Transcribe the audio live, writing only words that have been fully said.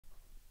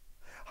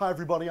Hi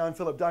everybody, I'm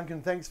Philip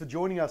Duncan. Thanks for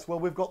joining us. Well,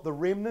 we've got the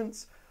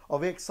remnants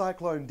of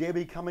ex-cyclone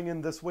Debbie coming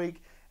in this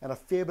week and a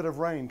fair bit of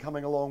rain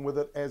coming along with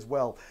it as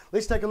well.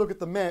 Let's take a look at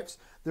the maps.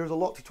 There's a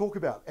lot to talk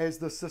about as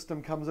this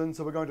system comes in,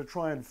 so we're going to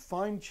try and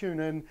fine-tune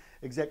in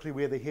exactly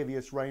where the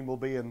heaviest rain will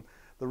be and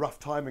the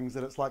rough timings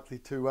that it's likely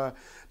to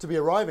be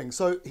arriving.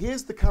 So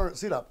here's the current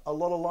setup. A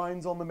lot of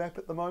lines on the map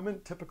at the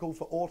moment, typical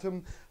for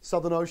autumn.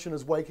 Southern Ocean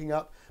is waking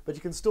up, but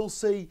you can still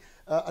see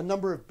a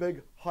number of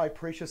big high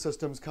pressure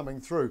systems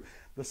coming through.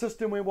 The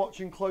system we're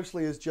watching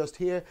closely is just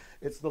here.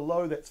 It's the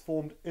low that's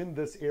formed in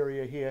this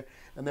area here,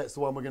 and that's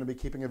the one we're going to be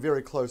keeping a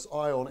very close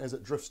eye on as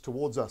it drifts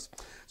towards us.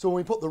 So when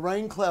we put the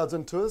rain clouds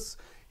into us,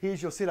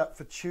 here's your setup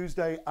for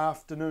Tuesday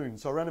afternoon.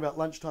 So around about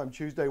lunchtime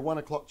Tuesday, 1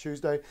 o'clock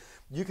Tuesday,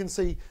 you can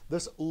see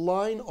this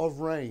line of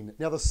rain.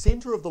 Now the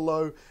center of the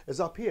low is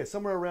up here,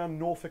 somewhere around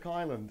Norfolk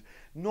Island.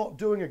 Not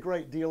doing a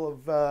great deal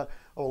of a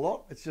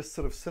lot. It's just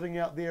sort of sitting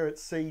out there at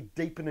sea,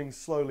 deepening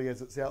slowly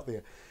as it's out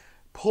there,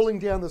 pulling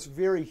down this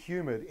very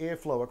humid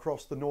airflow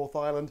across the North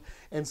Island,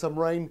 and some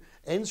rain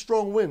and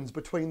strong winds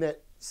between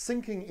that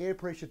sinking air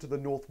pressure to the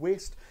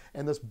northwest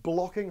and this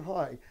blocking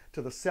high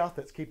to the south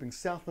that's keeping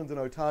Southland and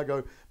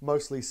Otago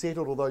mostly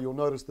settled, although you'll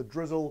notice the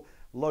drizzle,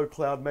 low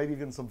cloud, maybe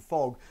even some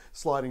fog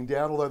sliding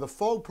down, although the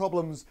fog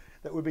problems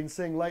that we've been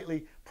seeing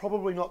lately,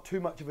 probably not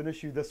too much of an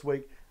issue this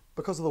week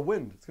because of the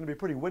wind. It's going to be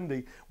pretty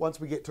windy once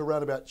we get to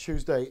around about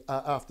Tuesday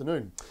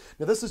afternoon.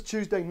 Now this is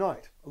Tuesday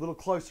night. A little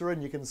closer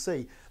in, you can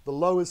see the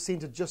low is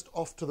centred just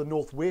off to the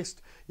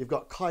northwest. You've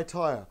got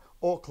Kaitaia,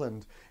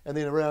 Auckland, and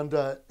then around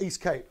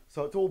East Cape.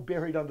 So it's all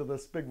buried under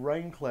this big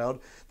rain cloud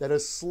that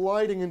is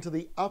sliding into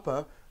the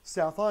upper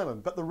South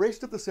Island. But the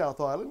rest of the South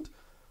Island,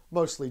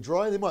 mostly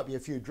dry. There might be a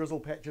few drizzle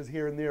patches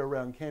here and there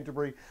around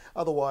Canterbury.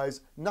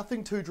 Otherwise,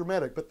 nothing too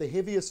dramatic, but the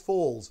heaviest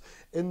falls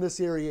in this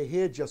area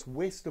here, just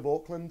west of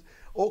Auckland.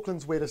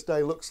 Auckland's wettest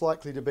day looks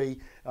likely to be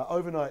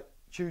overnight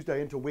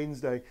Tuesday into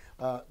Wednesday,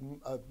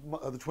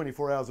 the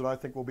 24 hours that I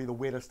think will be the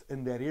wettest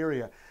in that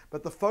area.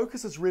 But the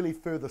focus is really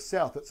further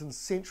south. It's in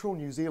central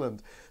New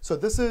Zealand. So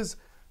this is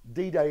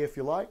D-Day, if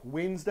you like.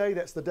 Wednesday,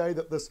 that's the day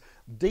that this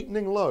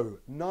deepening low,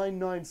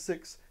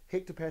 996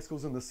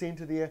 hectopascals in the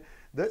centre there,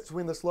 that's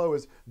when this low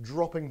is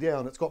dropping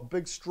down. It's got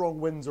big strong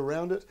winds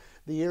around it.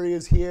 The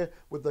areas here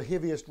with the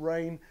heaviest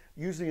rain,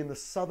 usually in the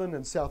southern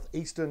and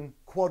southeastern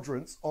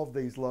quadrants of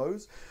these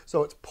lows.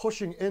 So it's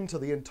pushing into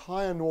the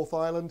entire North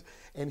Island,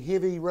 and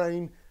heavy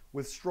rain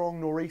with strong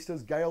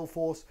nor'easters, gale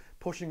force,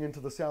 pushing into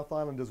the South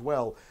Island as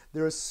well.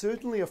 There is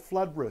certainly a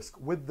flood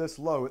risk with this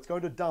low. It's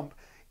going to dump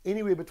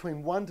anywhere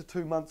between 1 to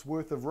 2 months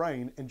worth of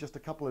rain in just a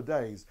couple of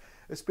days,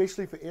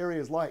 especially for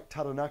areas like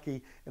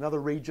Taranaki and other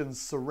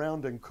regions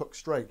surrounding Cook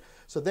Strait.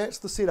 So that's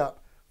the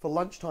setup for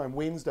lunchtime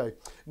Wednesday.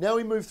 Now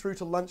we move through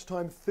to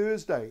lunchtime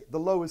Thursday. The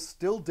low is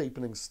still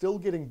deepening, still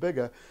getting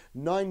bigger,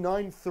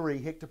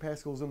 993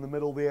 hectopascals in the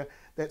middle there.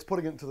 That's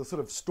putting it into the sort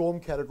of storm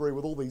category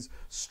with all these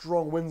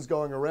strong winds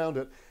going around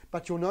it.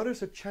 But you'll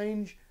notice a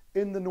change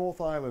in the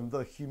North Island.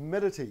 The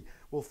humidity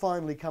will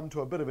finally come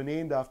to a bit of an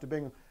end after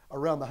being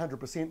around the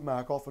 100%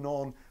 mark off and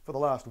on for the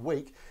last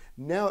week.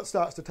 Now it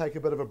starts to take a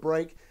bit of a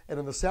break, and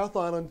in the South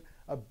Island,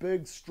 a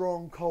big,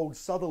 strong, cold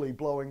southerly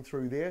blowing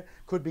through there.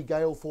 Could be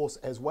gale force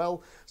as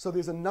well. So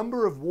there's a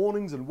number of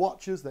warnings and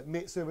watches that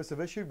Met Service have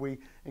issued. We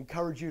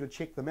encourage you to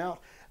check them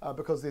out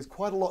because there's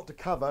quite a lot to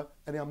cover,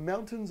 and our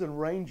mountains and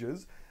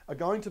ranges are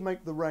going to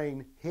make the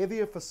rain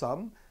heavier for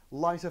some,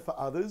 lighter for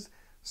others.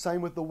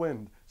 Same with the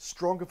wind.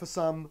 Stronger for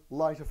some,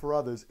 lighter for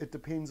others. It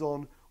depends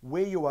on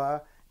where you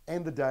are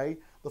and the day.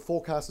 The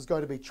forecast is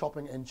going to be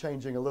chopping and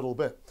changing a little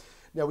bit.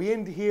 Now we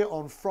end here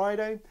on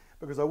Friday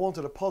because I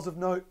wanted a positive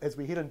note as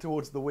we head in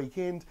towards the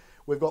weekend.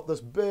 We've got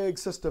this big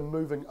system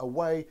moving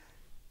away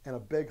and a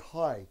big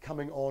high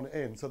coming on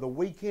in. So the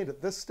weekend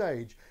at this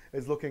stage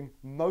is looking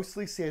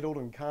mostly settled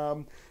and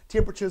calm.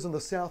 Temperatures in the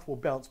south will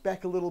bounce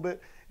back a little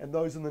bit, and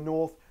those in the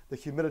north, the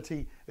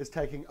humidity is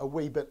taking a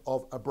wee bit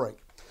of a break.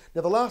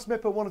 Now the last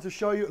map I wanted to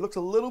show you, it looks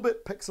a little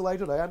bit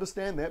pixelated, I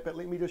understand that, but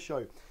let me just show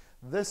you.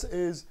 This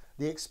is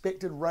the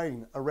expected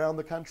rain around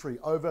the country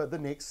over the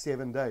next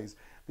 7 days.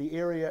 The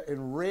area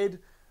in red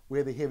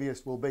where the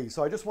heaviest will be.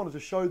 So I just wanted to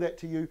show that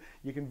to you.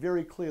 You can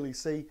very clearly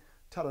see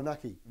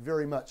Taranaki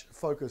very much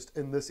focused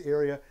in this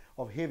area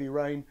of heavy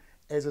rain,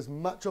 as is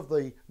much of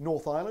the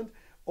North Island.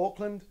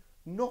 Auckland,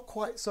 not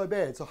quite so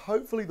bad. So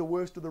hopefully the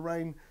worst of the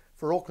rain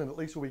for Auckland at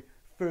least will be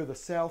further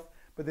south,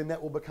 but then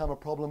that will become a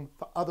problem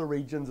for other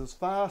regions as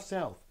far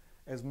south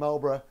as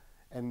Marlborough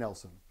and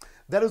Nelson.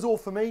 That is all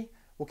for me.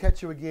 We'll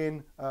catch you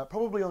again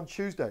probably on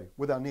Tuesday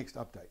with our next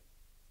update.